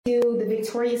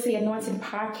Victoriously Anointed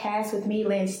podcast with me,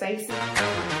 Lynn Stacy. I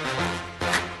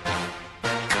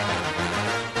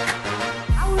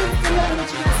want to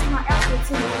let you guys see my outfit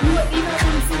too. You guys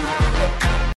want to see my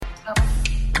outfit?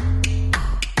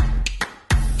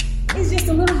 It's just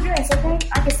a little dress, okay?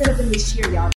 I can sit up in this chair,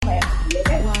 y'all. Okay?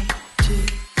 1, 2,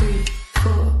 3,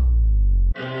 4.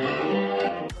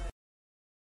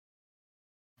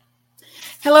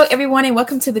 Hello, everyone, and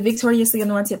welcome to the Victoriously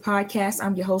Anointed podcast.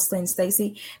 I'm your host, Lynn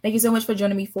Stacy. Thank you so much for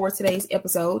joining me for today's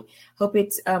episode. Hope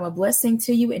it's a blessing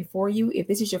to you and for you. If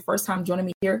this is your first time joining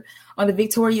me here on the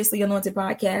Victoriously Anointed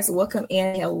podcast, welcome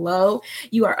and hello.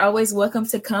 You are always welcome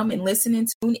to come and listen and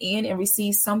tune in and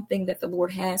receive something that the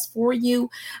Lord has for you,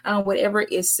 whatever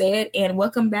is said. And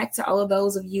welcome back to all of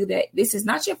those of you that this is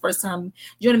not your first time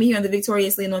joining me here on the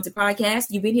Victoriously Anointed podcast.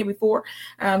 You've been here before,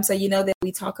 so you know that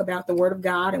we talk about the Word of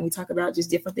God and we talk about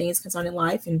just different things concerning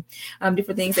life and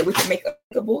different things that we can make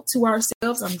applicable to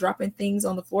ourselves. I'm dropping things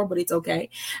on the floor, but it's okay.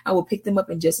 I will pick them up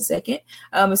in just a second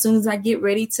as soon as I get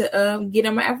ready to get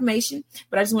on my affirmation.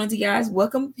 But I just wanted to guys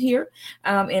welcome here.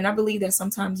 And I believe that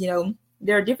sometimes,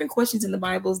 there are different questions in the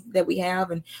Bible that we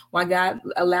have and why God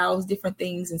allows different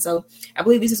things. And so I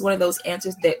believe this is one of those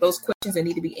answers those questions that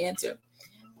need to be answered.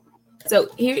 So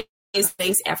here is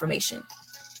today's affirmation.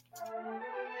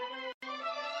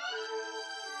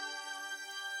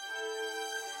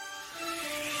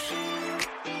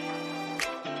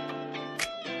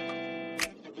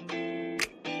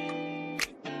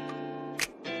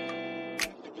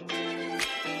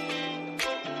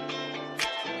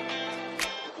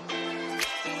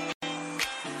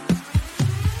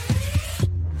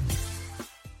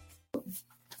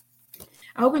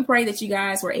 I hope and pray that you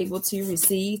guys were able to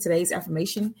receive today's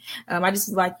affirmation. I just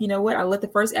was like, you know what? I let the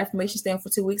first affirmation stay on for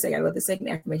 2 weeks. I got to let the second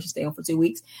affirmation stay on for 2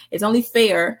 weeks. It's only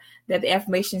fair that the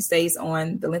affirmation stays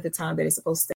on the length of time that it's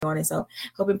supposed to stay on. And so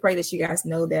hope and pray that you guys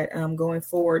know that going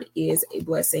forward is a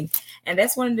blessing. And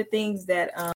that's one of the things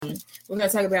that we're going to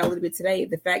talk about a little bit today.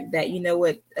 The fact that,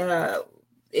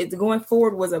 going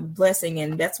forward was a blessing,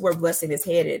 and that's where blessing is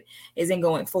headed, is in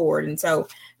going forward. And so,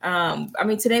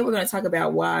 today we're going to talk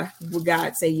about why would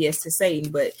God say yes to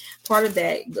Satan, but part of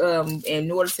that,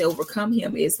 in order to overcome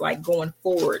him, is like going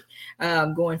forward,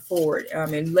 and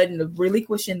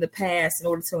relinquishing the past in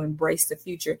order to embrace the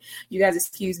future. You guys,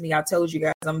 excuse me, I told you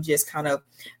guys, I'm just kind of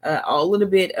a little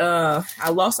bit, I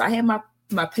had my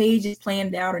pages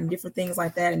planned out and different things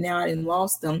like that, and now I didn't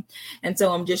lost them. And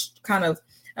so I'm just kind of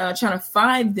trying to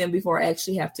find them before I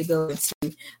actually have to go into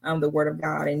the Word of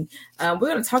God. And we're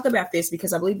going to talk about this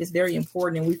because I believe it's very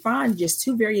important. And we find just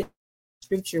two very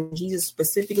scripture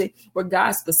where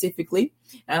God specifically,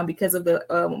 because of the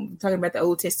talking about the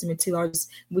Old Testament too,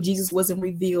 where Jesus wasn't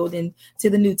revealed into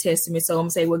the New Testament. So I'm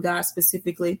saying where God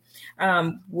specifically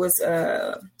where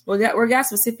God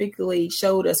specifically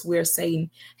showed us where Satan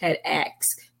had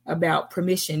asked about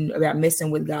permission about messing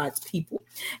with God's people.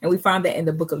 And we find that in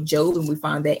the book of Job, and we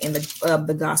find that in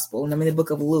the gospel, and I'm in the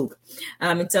book of Luke.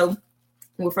 And so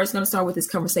we're first going to start with this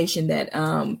conversation that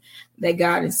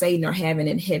God and Satan are having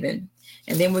in heaven.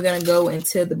 And then we're going to go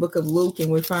into the book of Luke,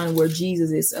 and we find where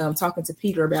Jesus is talking to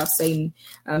Peter about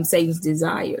Satan's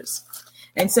desires.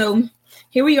 And so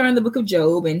here we are in the book of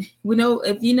Job, and we know,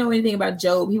 if you know anything about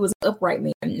Job, he was an upright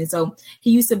man. And so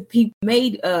he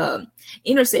made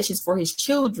intercessions for his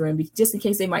children just in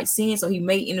case they might sin. So he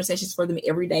made intercessions for them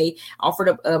every day, offered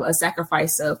up a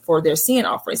sacrifice for their sin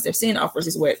offerings. Their sin offerings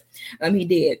is what he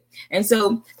did. And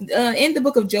so in the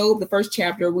book of Job, the first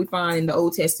chapter we find in the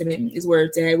Old Testament is where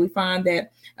it's at. We find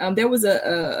that there was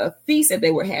a feast that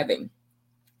they were having.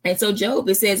 And so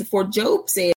it says, for Job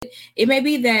said, it may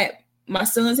be that my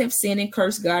sons have sinned and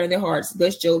cursed God in their hearts.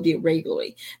 Thus Job did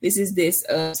regularly. This is this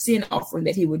sin offering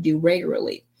that he would do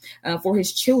regularly for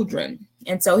his children.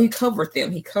 And so he covered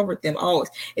them. He covered them always.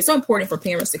 It's so important for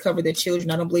parents to cover their children.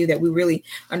 I don't believe that we really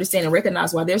understand and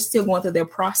recognize why they're still going through their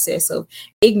process of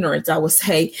ignorance, I would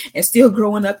say, and still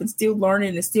growing up and still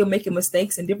learning and still making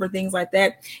mistakes and different things like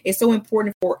that. It's so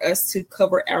important for us to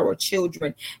cover our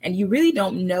children. And you really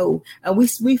don't know.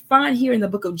 We find here in the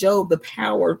book of Job the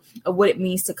power of what it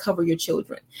means to cover your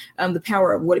children, the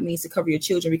power of what it means to cover your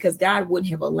children, because God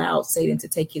wouldn't have allowed Satan to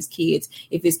take his kids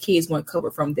if his kids weren't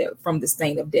covered from the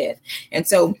stain of death. And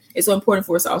so it's so important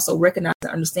for us to also recognize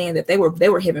and understand that they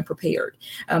were heaven prepared.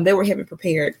 They were heaven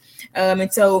prepared.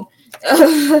 And so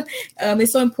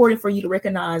it's so important for you to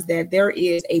recognize that there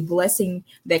is a blessing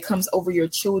that comes over your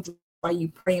children by you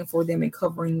praying for them and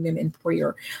covering them in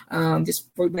prayer,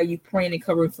 just by you praying and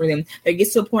covering for them. They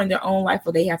get to a point in their own life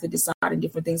where they have to decide and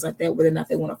different things like that, whether or not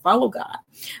they want to follow God.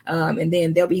 And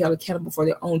then they'll be held accountable for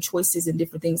their own choices and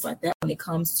different things like that when it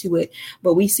comes to it.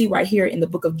 But we see right here in the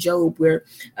book of Job where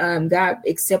God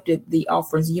accepted the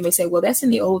offerings. You may say, well, that's in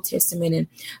the Old Testament,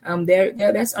 and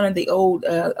that's under the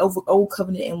old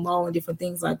covenant and law and different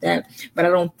things like that. But I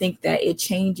don't think that it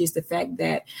changes the fact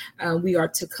that we are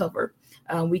to cover.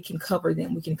 We can cover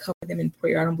them. We can cover them in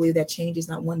prayer. I don't believe that changes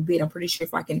not one bit. I'm pretty sure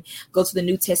if I can go to the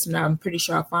New Testament, I'm pretty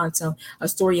sure I'll find a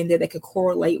story in there that could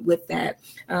correlate with that.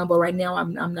 But right now,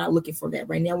 I'm not looking for that.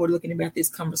 Right now, we're looking about this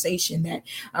conversation that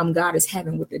God is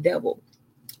having with the devil.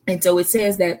 And so it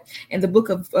says that in the book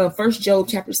of First Job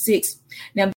chapter 6.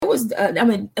 Now there was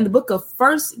in the book of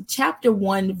First chapter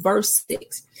 1 verse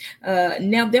 6.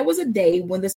 Now there was a day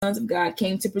when the sons of God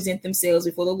came to present themselves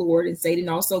before the Lord, and Satan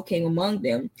also came among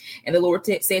them. And the Lord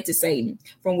said to Satan,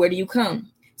 "From where do you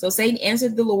come?" So Satan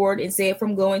answered the Lord and said,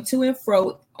 "From going to and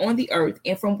fro on the earth,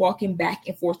 and from walking back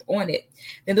and forth on it."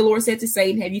 Then the Lord said to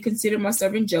Satan, "Have you considered my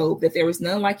servant Job, that there is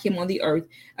none like him on the earth,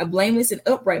 a blameless and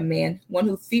upright man, one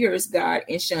who fears God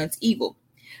and shuns evil?"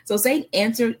 So Satan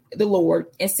answered the Lord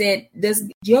and said, "Does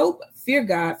Job fear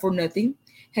God for nothing?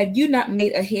 Have you not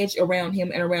made a hedge around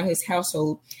him and around his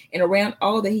household and around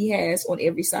all that he has on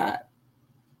every side?"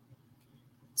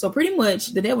 So pretty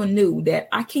much the devil knew that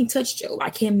I can't touch Job.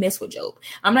 I can't mess with Job.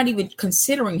 I'm not even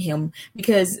considering him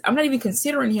because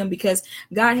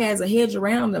God has a hedge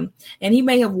around him, and he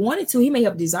may have wanted to, he may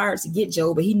have desires to get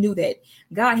Job, but he knew that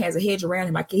God has a hedge around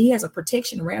him. He has a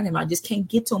protection around him. I just can't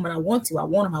get to him, and I want him.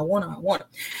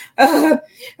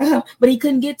 But he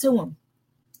couldn't get to him.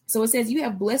 So it says, "You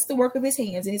have blessed the work of his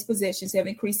hands, and his possessions have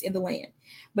increased in the land.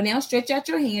 But now stretch out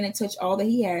your hand and touch all that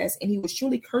he has, and he will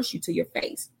surely curse you to your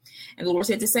face." And the Lord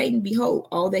said to Satan, "Behold,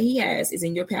 all that he has is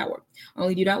in your power.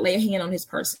 Only do not lay a hand on his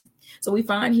person." So we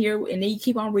find here, and then you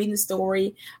keep on reading the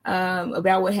story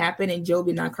about what happened, and Job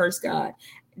did not curse God.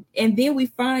 And then we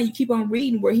find, you keep on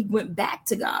reading, where he went back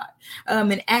to God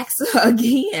and asked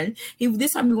again.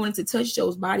 This time he wanted to touch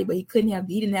Job's body, but he didn't have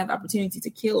the opportunity to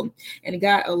kill him. And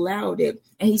God allowed it,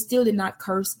 and he still did not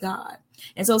curse God.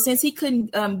 And so since he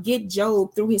couldn't get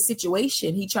Job through his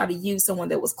situation, he tried to use someone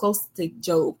that was close to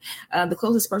Job. The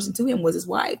closest person to him was his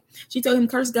wife. She told him,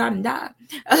 "Curse God and die."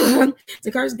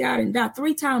 To curse God and die.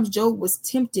 3 times Job was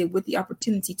tempted with the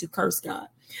opportunity to curse God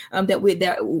that we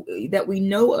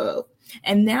know of.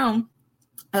 And now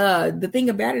the thing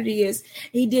about it is,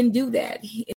 he didn't do that.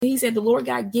 He said, "The Lord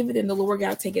God give it, and the Lord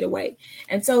God take it away."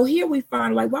 And so here we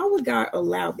find, like, why would God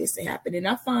allow this to happen? And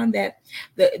I find that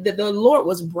the Lord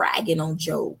was bragging on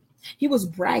Job. He was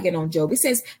bragging on Job. It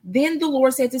says, "Then the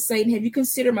Lord said to Satan, have you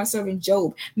considered my servant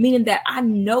Job?" Meaning that I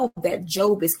know that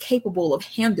Job is capable of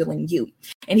handling you,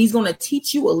 and he's going to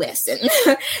teach you a lesson.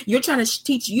 You're trying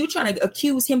to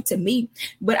accuse him to me,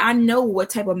 but I know what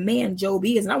type of man Job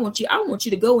is, and I want you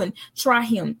to go and try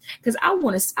him, because I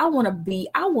want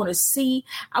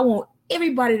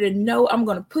everybody to know. I'm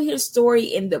going to put his story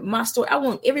in my story. I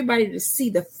want everybody to see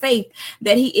the faith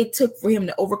that it took for him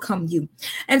to overcome you.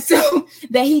 And so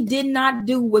that he did not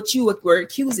do what you were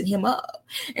accusing him of.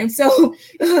 And so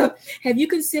have you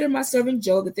considered my servant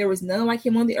Job, that there was none like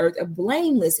him on the earth, a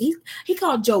blameless. He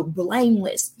called Job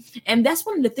blameless. And that's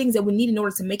one of the things that we need in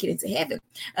order to make it into heaven.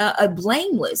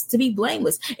 To be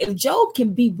blameless. If Job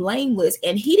can be blameless,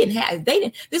 and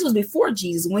this was before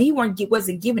Jesus, when he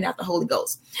wasn't giving out the Holy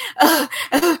Ghost.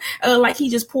 Like he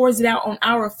just pours it out on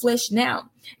our flesh now.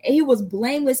 And he was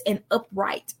blameless and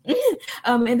upright.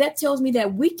 And that tells me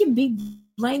that we can be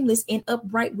blameless and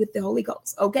upright with the Holy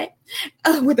Ghost. Okay.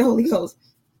 With the Holy Ghost.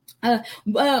 Because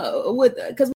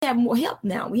we have more help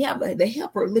now. We have the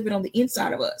helper living on the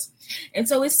inside of us. And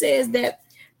so it says that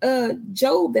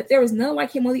Job, that there is none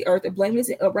like him on the earth, a blameless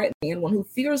and upright man, one who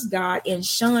fears God and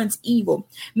shuns evil.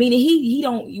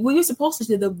 Meaning we're supposed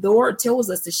to, the word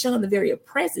tells us to shun the very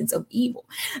presence of evil,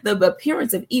 the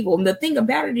appearance of evil. And the thing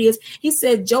about it is, he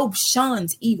said Job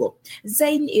shuns evil.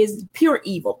 Satan is pure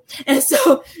evil. And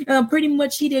so pretty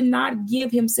much he did not give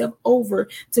himself over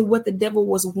to what the devil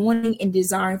was wanting and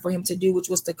desiring for him to do, which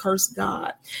was to curse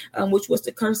God,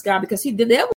 because the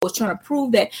devil was trying to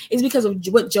prove that it's because of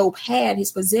what Job had,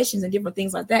 his possessions and different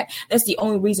things like that. That's the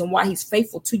only reason why he's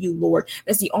faithful to you, Lord.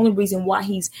 That's the only reason why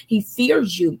he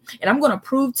fears you. And I'm going to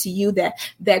prove to you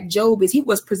that Job he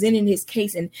was presenting his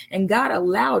case, and God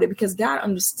allowed it, because God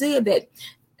understood that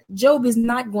Job is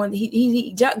not going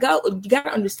to, God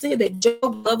understood that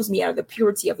Job loves me out of the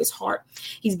purity of his heart.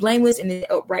 He's blameless and an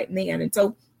upright man. And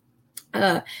so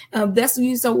That's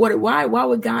you. So why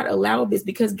would God allow this?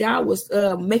 Because God was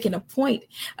making a point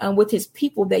with his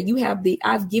people that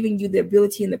I've given you the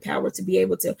ability and the power to be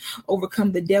able to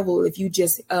overcome the devil if you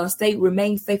just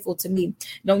remain faithful to me.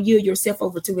 Don't yield yourself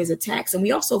over to his attacks. And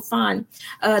we also find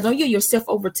don't yield yourself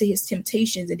over to his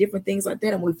temptations and different things like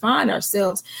that. And we find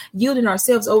ourselves yielding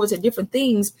ourselves over to different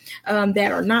things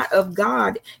that are not of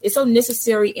God. It's so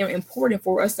necessary and important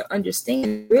for us to understand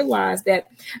and realize that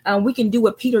we can do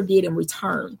what Peter did and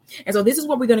return. And so this is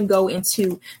what we're going to go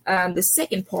into the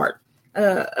second part.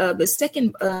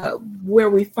 Where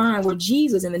we find where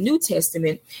Jesus in the New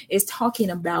Testament is talking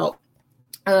about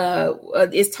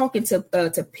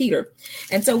to Peter.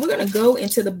 And so we're going to go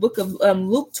into the book of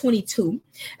Luke 22,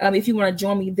 if you want to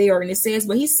join me there. And it says,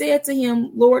 but he said to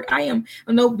him, Lord,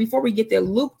 before we get there,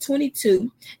 Luke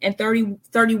 22 and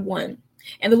 31.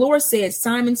 And the Lord said,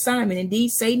 Simon, Simon, indeed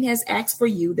Satan has asked for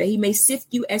you that he may sift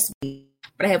you as wheat.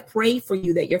 But I have prayed for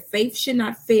you that your faith should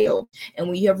not fail. And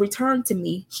when you have returned to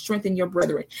me, strengthen your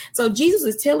brethren. So Jesus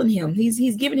is telling him,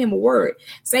 he's giving him a word.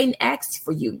 Satan asked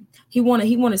for you. He want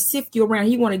to sift you around.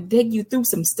 He want to take you through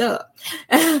some stuff.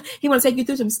 He want to take you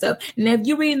through some stuff. Now, if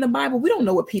you read in the Bible, we don't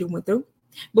know what Peter went through.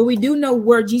 But we do know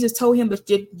where Jesus told him that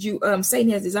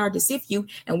Satan has desired to sift you.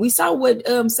 And we saw what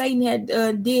Satan had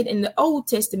did in the Old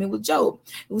Testament with Job.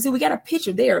 We got a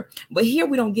picture there. But here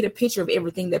we don't get a picture of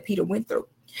everything that Peter went through.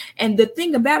 And the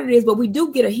thing about it is, but we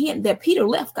do get a hint that Peter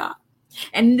left God.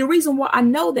 And the reason why I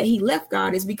know that he left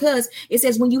God is because it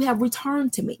says, when you have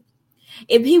returned to me.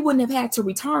 If he wouldn't have had to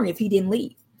return if he didn't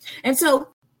leave. And so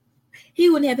he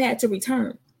wouldn't have had to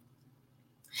return.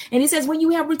 And he says, when you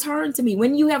have returned to me,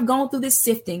 when you have gone through this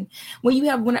sifting, when you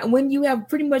have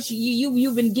pretty much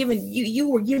you've been given, you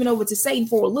were given over to Satan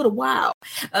for a little while.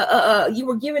 You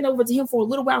were given over to him for a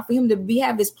little while for him to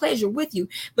have his pleasure with you.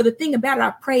 But the thing about it,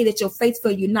 I pray that your faith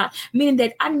fail you not, meaning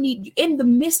that I need you in the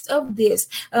midst of this,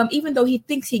 even though he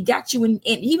thinks he got you and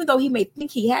even though he may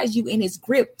think he has you in his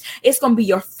grip, it's going to be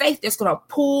your faith that's going to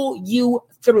pull you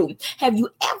through. Have you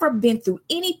ever been through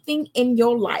anything in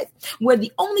your life where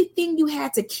the only thing you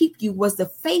had to keep you was the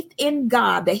faith in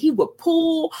God that he would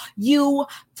pull you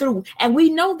through? And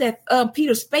we know that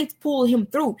Peter's faith pulled him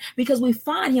through because we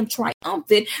find him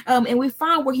triumphant, and we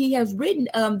find where he has written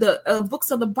the books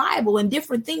of the Bible and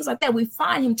different things like that. We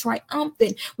find him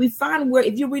triumphant. We find where,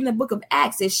 if you read the book of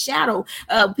Acts, his shadow,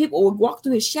 people would walk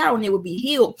through his shadow and they would be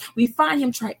healed. We find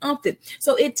him triumphant.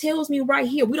 So it tells me right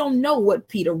here, we don't know what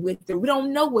Peter went through. We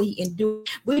don't know what he endured.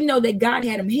 We know that God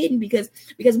had him hidden because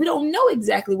we don't know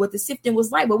exactly what the sifting was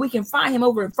like, but we can find him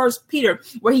over in First Peter,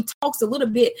 where he talks a little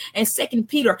bit, and Second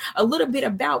Peter a little bit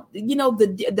about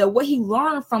the what he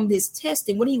learned from this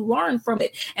testing, what he learned from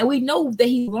it. And we know that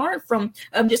he learned from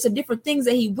just the different things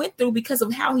that he went through because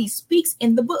of how he speaks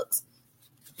in the books,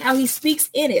 how he speaks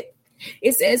in it.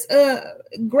 It says,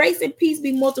 grace and peace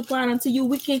be multiplied unto you.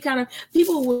 We can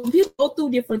when people go through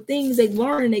different things, they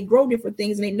learn and they grow different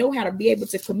things, and they know how to be able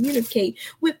to communicate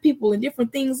with people and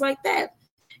different things like that.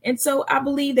 And so I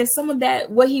believe that some of that,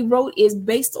 what he wrote, is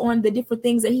based on the different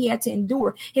things that he had to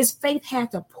endure. His faith had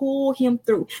to pull him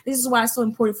through. This is why it's so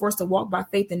important for us to walk by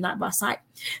faith and not by sight.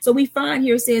 So we find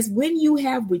here, it says, when you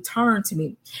have returned to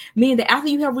me, meaning that after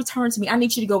you have returned to me, I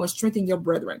need you to go and strengthen your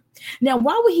brethren. Now,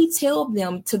 why would he tell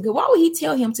them to go? Why would he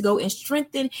tell him to go and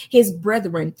strengthen his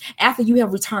brethren after you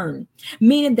have returned?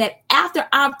 Meaning that after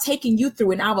I've taken you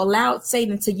through and I've allowed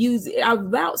Satan to use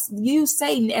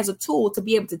Satan as a tool to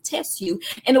be able to test you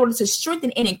in order to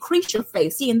strengthen and increase your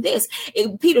faith. See, in this,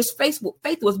 Peter's faith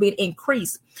was being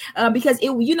increased because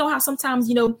you know how sometimes,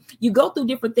 you go through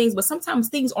different things, but sometimes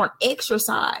things aren't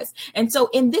exercised. And so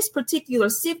in this particular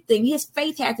sifting, his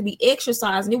faith had to be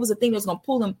exercised, and it was a thing that's going to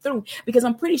pull him through, because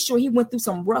I'm pretty sure he went through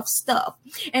some rough stuff.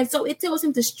 And so it tells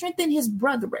him to strengthen his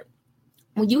brethren.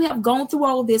 When you have gone through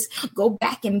all of this, go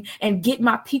back and get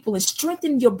my people and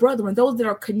strengthen your brethren, those that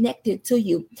are connected to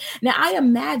you. Now, I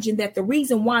imagine that the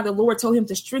reason why the Lord told him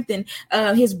to strengthen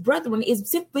his brethren is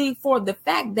simply for the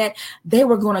fact that they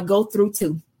were going to go through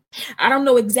too. I don't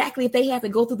know exactly if they had to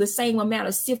go through the same amount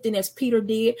of sifting as Peter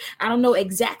did. I don't know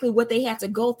exactly what they had to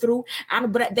go through.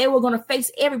 But they were going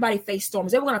to everybody faced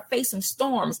storms. They were going to face some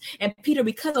storms. And Peter,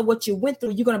 because of what you went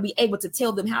through, you're going to be able to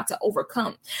tell them how to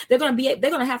overcome. They're going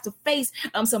to have to face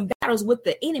some battles with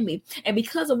the enemy. And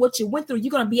because of what you went through, you're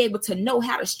going to be able to know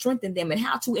how to strengthen them and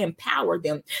how to empower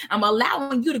them. I'm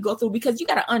allowing you to go through, because you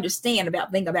got to understand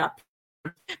about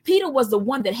Peter was the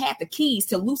one that had the keys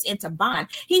to loose and to bind.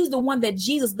 He's the one that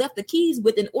Jesus left the keys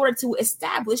with in order to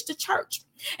establish the church.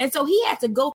 And so he had to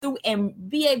go through and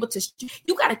be able to,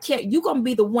 you got to carry, you're going to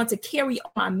be the one to carry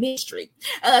on my ministry.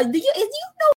 Do you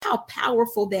know how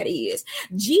powerful that is?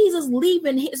 Jesus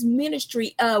leaving his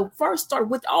ministry first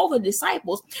started with all the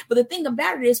disciples. But the thing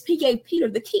about it is he gave Peter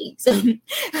the keys.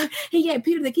 He gave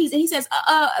Peter the keys and he says,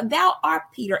 thou art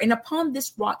Peter, and upon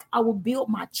this rock I will build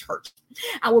my church.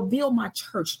 I will build my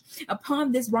church.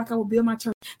 Upon this rock I will build my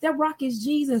church. That rock is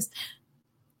Jesus.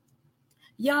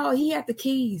 Y'all, he had the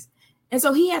keys. And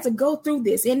so he had to go through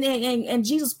this, and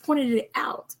Jesus pointed it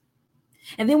out.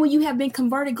 And then when you have been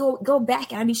converted, go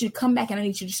back, and I need you to come back, and I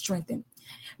need you to strengthen.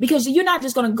 Because you're not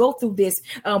just going to go through this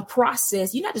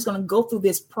process. You're not just going to go through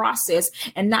this process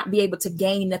and not be able to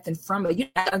gain nothing from it. You're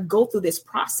not going to go through this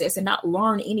process and not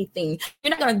learn anything.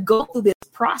 You're not going to go through this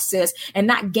process and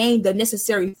not gain the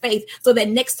necessary faith so that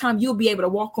next time you'll be able to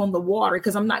walk on the water.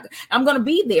 Because I'm going to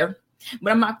be there.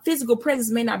 But my physical presence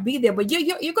may not be there, but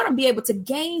you're going to be able to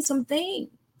gain some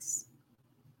things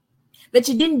that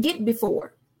you didn't get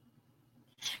before.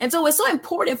 And so it's so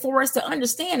important for us to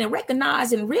understand and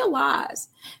recognize and realize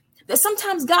that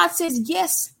sometimes God says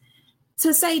yes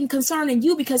to Satan concerning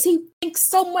you because he thinks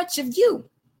so much of you,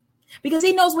 because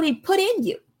he knows what he put in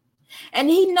you. And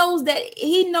he knows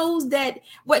that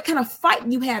what kind of fight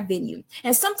you have in you.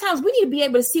 And sometimes we need to be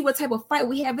able to see what type of fight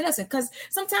we have in us. Because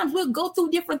sometimes we'll go through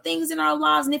different things in our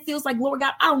lives and it feels like, Lord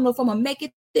God, I don't know if I'm going to make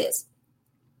it this.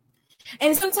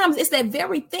 And sometimes it's that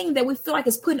very thing that we feel like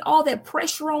is putting all that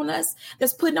pressure on us,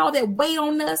 that's putting all that weight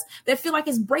on us, that feel like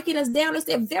it's breaking us down. It's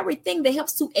that very thing that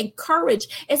helps to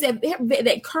encourage. It's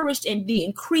that courage and the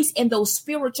increase in those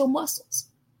spiritual muscles.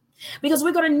 Because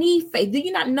we're going to need faith. Do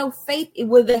you not know faith?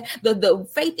 The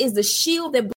faith is the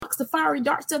shield that blocks the fiery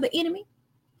darts of the enemy.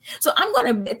 So I'm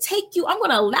going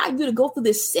to allow you to go through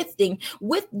this sifting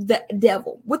with the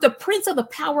devil, with the prince of the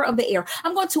power of the air.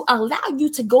 I'm going to allow you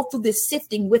to go through this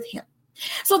sifting with him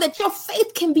so that your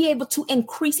faith can be able to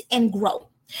increase and grow.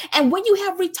 And when you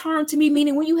have returned to me,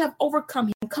 meaning when you have overcome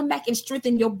him, come back and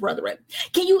strengthen your brethren.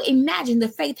 Can you imagine the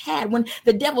faith had when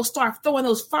the devil started throwing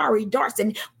those fiery darts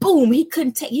and boom, he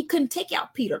couldn't take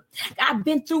out Peter. I've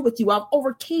been through with you. I've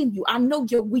overcame you. I know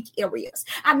your weak areas.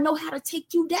 I know how to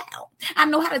take you down. I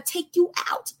know how to take you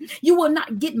out. You will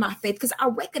not get my faith because I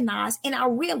recognize and I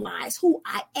realize who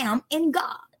I am in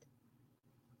God.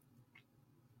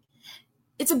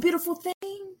 It's a beautiful thing.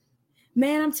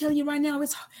 Man, I'm telling you right now,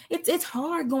 it's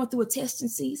hard going through a testing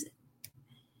season.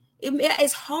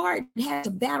 It's hard to have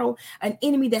to battle an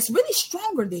enemy that's really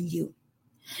stronger than you.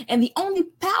 And the only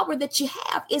power that you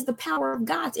have is the power of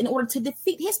God in order to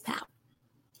defeat his power.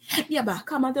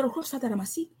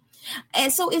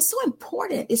 And so it's so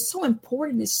important. It's so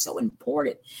important. It's so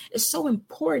important. It's so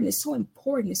important. It's so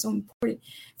important. It's so important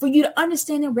for you to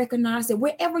understand and recognize that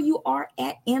wherever you are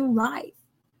at in life,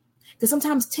 because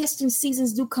sometimes testing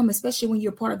seasons do come, especially when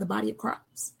you're part of the body of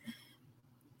Christ.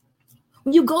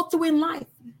 When you go through in life,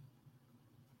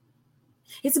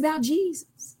 it's about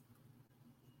Jesus.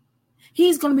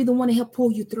 He's going to be the one to help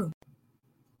pull you through.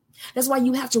 That's why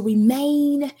you have to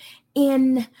remain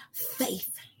in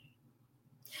faith.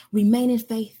 Remain in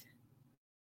faith.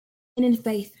 Remain in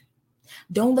faith.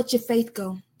 Don't let your faith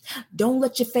go. Don't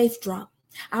let your faith drop.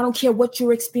 I don't care what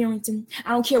you're experiencing. I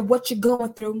don't care what you're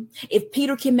going through. If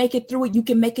Peter can make it through it, you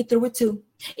can make it through it too.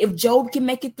 If Job can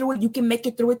make it through it, you can make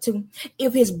it through it too.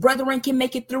 If his brethren can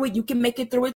make it through it, you can make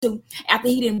it through it too. After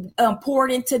he didn't pour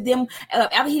it into them,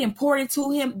 after he didn't pour it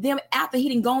into them, after he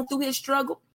didn't gone through his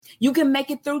struggle, you can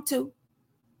make it through too.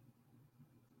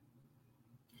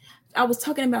 I was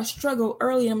talking about struggle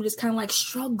earlier. I'm just kind of like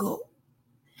struggle.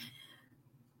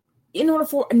 In order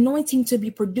for anointing to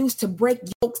be produced, to break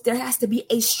yokes, there has to be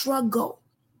a struggle.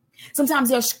 Sometimes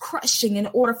there's crushing in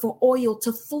order for oil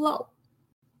to flow.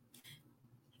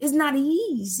 It's not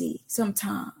easy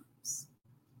sometimes.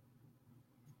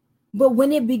 But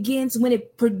when it begins, when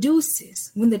it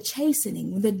produces, when the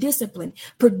chastening, when the discipline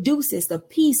produces the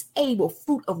peaceable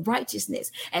fruit of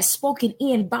righteousness as spoken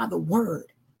in by the word,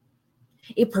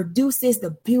 it produces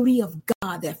the beauty of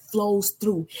God that flows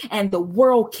through and the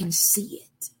world can see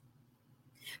it.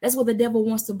 That's what the devil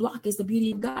wants to block, is the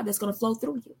beauty of God that's going to flow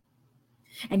through you.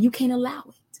 And you can't allow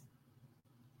it.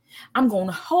 I'm going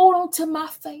to hold on to my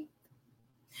faith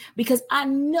because I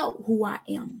know who I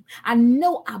am. I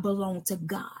know I belong to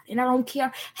God. And I don't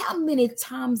care how many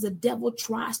times the devil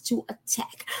tries to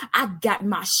attack. I got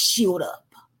my shield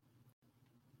up.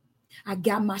 I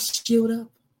got my shield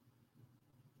up.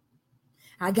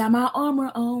 I got my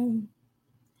armor on.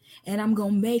 And I'm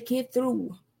going to make it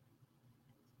through.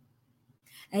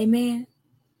 Amen.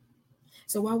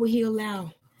 So why would he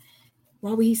allow?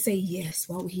 Why would he say yes?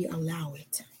 Why would he allow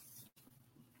it?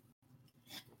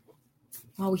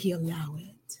 Why would he allow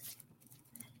it?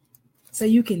 So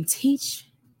you can teach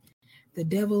the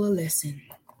devil a lesson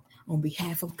on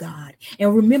behalf of God.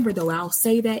 And remember, though, I'll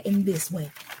say that in this way.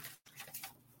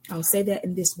 It's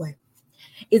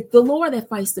the Lord that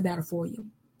fights the battle for you.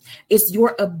 It's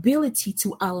your ability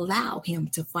to allow him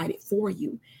to fight it for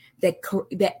you that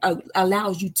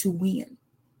allows you to win.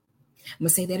 I'm going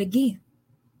to say that again.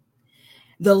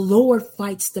 The Lord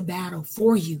fights the battle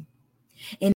for you.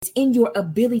 And it's in your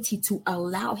ability to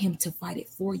allow him to fight it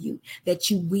for you that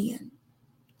you win.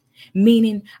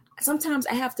 Meaning, sometimes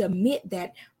I have to admit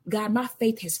that, God,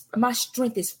 my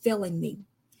strength is failing me.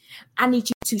 I need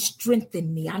you to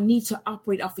strengthen me. I need to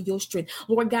operate off of your strength.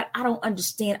 Lord God, I don't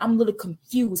understand. I'm a little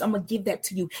confused. I'm going to give that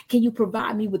to you. Can you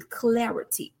provide me with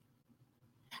clarity?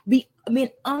 Being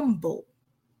humble.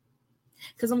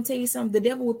 Because I'm going to tell you something, the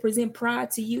devil will present pride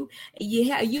to you.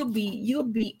 You'll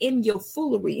be in your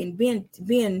foolery and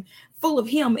being full of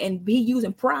him and be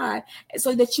using pride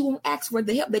so that you won't ask for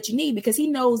the help that you need, because he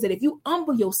knows that if you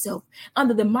humble yourself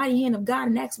under the mighty hand of God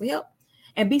and ask for help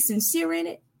and be sincere in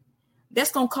it,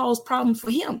 that's going to cause problems for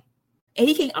him. And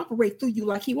he can't operate through you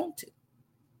like he wants to.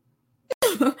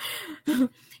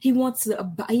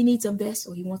 He needs a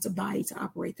vessel. He wants a body to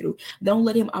operate through. Don't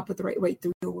let him operate right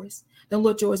through yours. Don't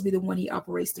let yours be the one he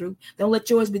operates through. Don't let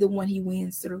yours be the one he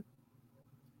wins through.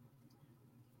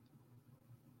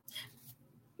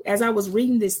 As I was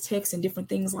reading this text and different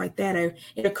things like that,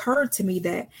 it occurred to me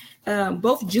that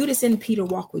both Judas and Peter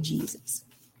walked with Jesus.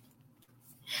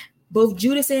 Both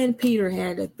Judas and Peter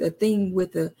had a thing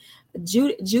with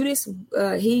Judas.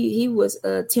 He was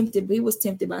tempted. He was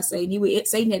tempted by Satan.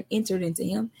 Satan had entered into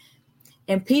him,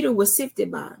 and Peter was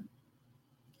sifted by him.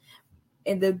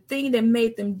 And the thing that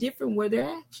made them different were their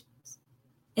actions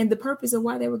and the purpose of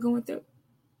why they were going through.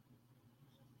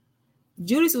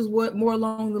 Judas was more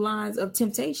along the lines of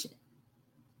temptation,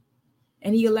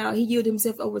 and he yielded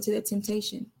himself over to that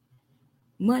temptation.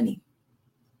 Money.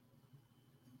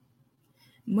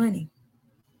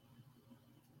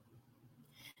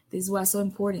 This is why it's so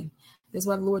important. That's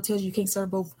why the Lord tells you can't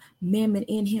serve both mammon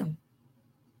and him.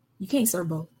 You can't serve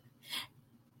both.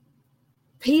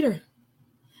 Peter,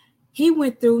 he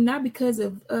went through not because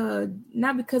of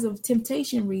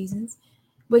temptation reasons,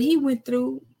 but he went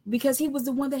through because he was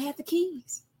the one that had the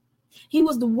keys. He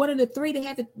was the one of the three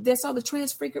that saw the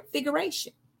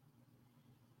transfiguration.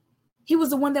 He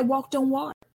was the one that walked on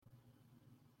water.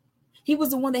 He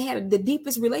was the one that had the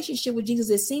deepest relationship with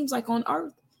Jesus, it seems like, on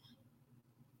earth.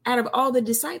 Out of all the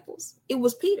disciples, it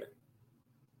was Peter.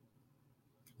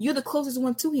 You're the closest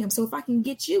one to him. So if I can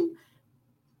get you,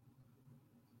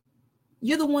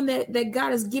 you're the one that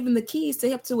God has given the keys to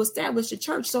help to establish the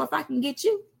church. So if I can get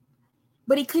you,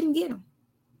 but he couldn't get him.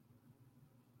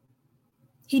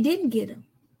 He didn't get him.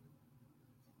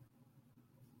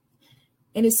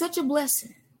 And it's such a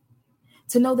blessing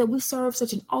to know that we serve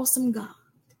such an awesome God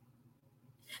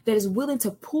that is willing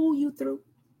to pull you through.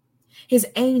 His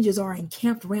angels are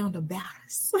encamped round about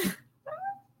us.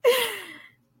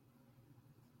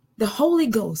 The Holy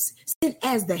Ghost sent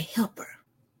as the helper.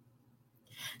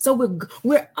 So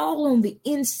we're all on the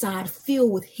inside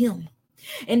filled with him.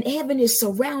 And heaven is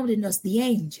surrounding us, the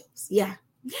angels. Yeah.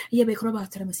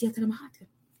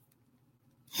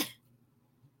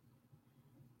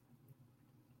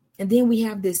 And then we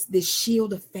have this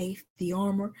shield of faith, the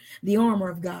armor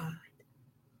of God.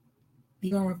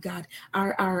 The armor of God,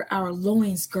 our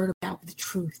loins girded about with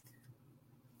truth.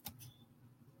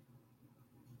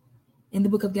 In the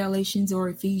book of Galatians or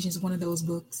Ephesians, one of those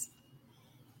books,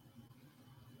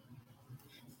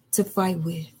 to fight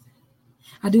with.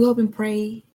 I do hope and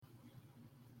pray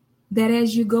that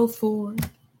as you go forward,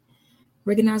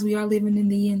 recognize we are living in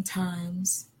the end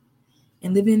times,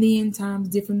 and living in the end times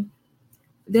different.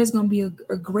 There's going to be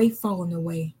a great fall in the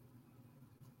way.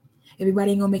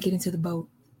 Everybody ain't going to make it into the boat.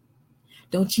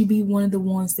 Don't you be one of the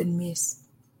ones that miss.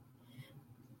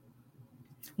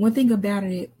 One thing about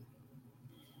it,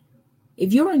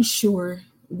 if you're unsure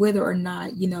whether or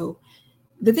not,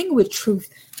 the thing with truth,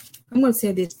 I'm going to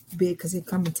say this big because it's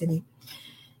coming to me.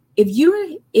 If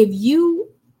you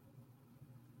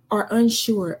are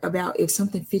unsure about if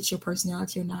something fits your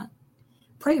personality or not,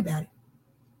 pray about it.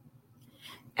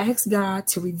 Ask God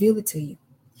to reveal it to you,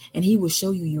 and he will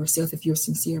show you yourself if you're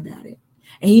sincere about it.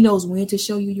 And he knows when to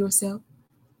show you yourself.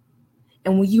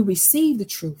 And when you receive the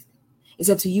truth, it's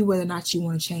up to you whether or not you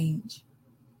want to change.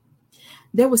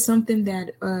 There was something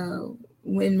that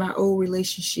in my old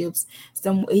relationships,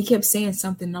 he kept saying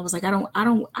something, and I was like, I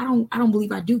don't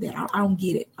believe I do that. I don't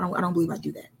get it. I don't believe I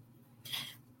do that.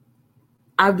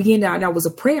 I was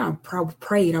a prayer. I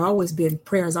prayed.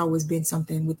 Prayer has always been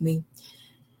something with me.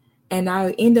 And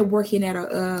I ended up working at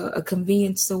a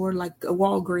convenience store, like a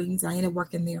Walgreens. I ended up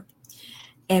working there.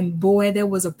 And boy, there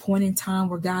was a point in time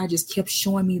where God just kept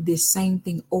showing me this same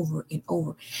thing over and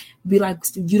over. Be like,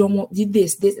 you don't want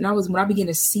this. And when I began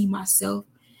to see myself,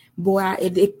 boy,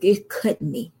 it cut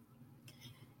me.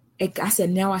 I said,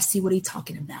 now I see what he's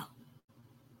talking about.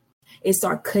 It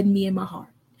started cutting me in my heart.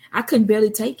 I couldn't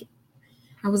barely take it.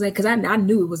 I was like, because I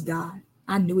knew it was God.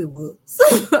 I knew it was.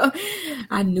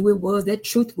 I knew it was. That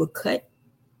truth would cut,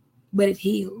 but it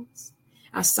heals.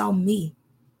 I saw me.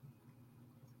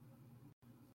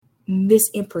 This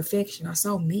imperfection. I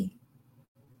saw me.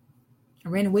 I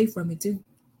ran away from it too.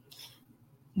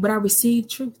 But I received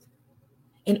truth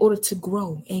in order to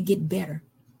grow and get better.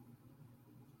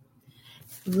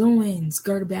 Loins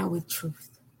girt about with truth.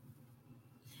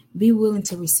 Be willing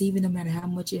to receive it no matter how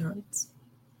much it hurts.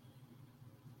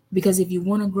 Because if you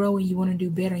want to grow and you want to do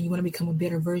better and you want to become a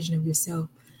better version of yourself,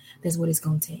 that's what it's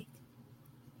going to take.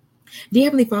 Dear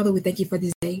Heavenly Father, we thank you for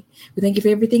this day. We thank you for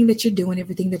everything that you're doing,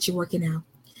 everything that you're working out.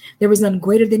 There is none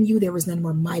greater than you. There is none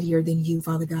more mightier than you,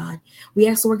 Father God. We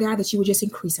ask, Lord God, that you would just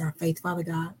increase our faith, Father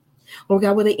God. Lord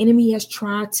God, where the enemy has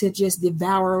tried to just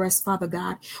devour us, Father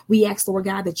God, we ask, Lord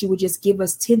God, that you would just give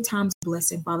us 10 times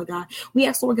blessing, Father God. We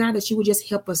ask, Lord God, that you would just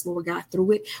help us, Lord God,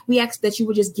 through it. We ask that you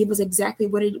would just give us exactly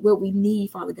what we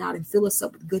need, Father God, and fill us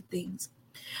up with good things.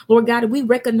 Lord God, we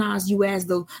recognize you as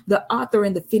the author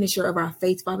and the finisher of our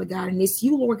faith, Father God, and it's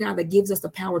you, Lord God, that gives us the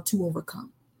power to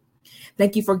overcome.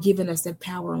 Thank you for giving us that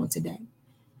power on today.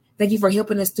 Thank you for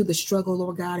helping us through the struggle,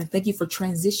 Lord God, and thank you for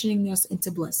transitioning us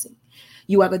into blessing.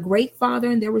 You are the great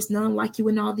Father, and there is none like you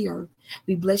in all the earth.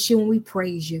 We bless you and we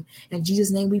praise you. In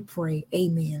Jesus' name we pray.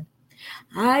 Amen.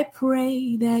 I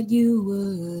pray that you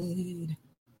would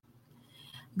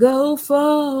go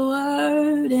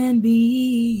forward and be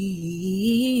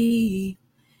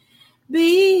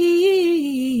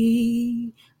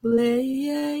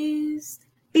blessed.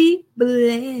 Be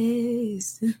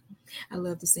blessed. I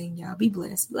love to sing, y'all. Be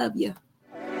blessed. Love you.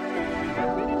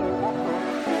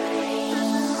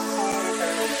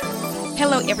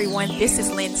 Hello, everyone. This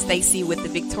is Lynn Stacy with the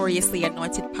Victoriously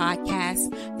Anointed podcast.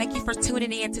 Thank you for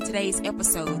tuning in to today's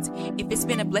episodes. If it's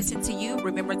been a blessing to you,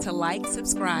 remember to like,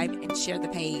 subscribe, and share the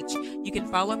page. You can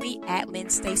follow me at Lynn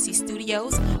Stacy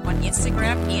Studios on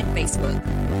Instagram and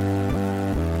Facebook.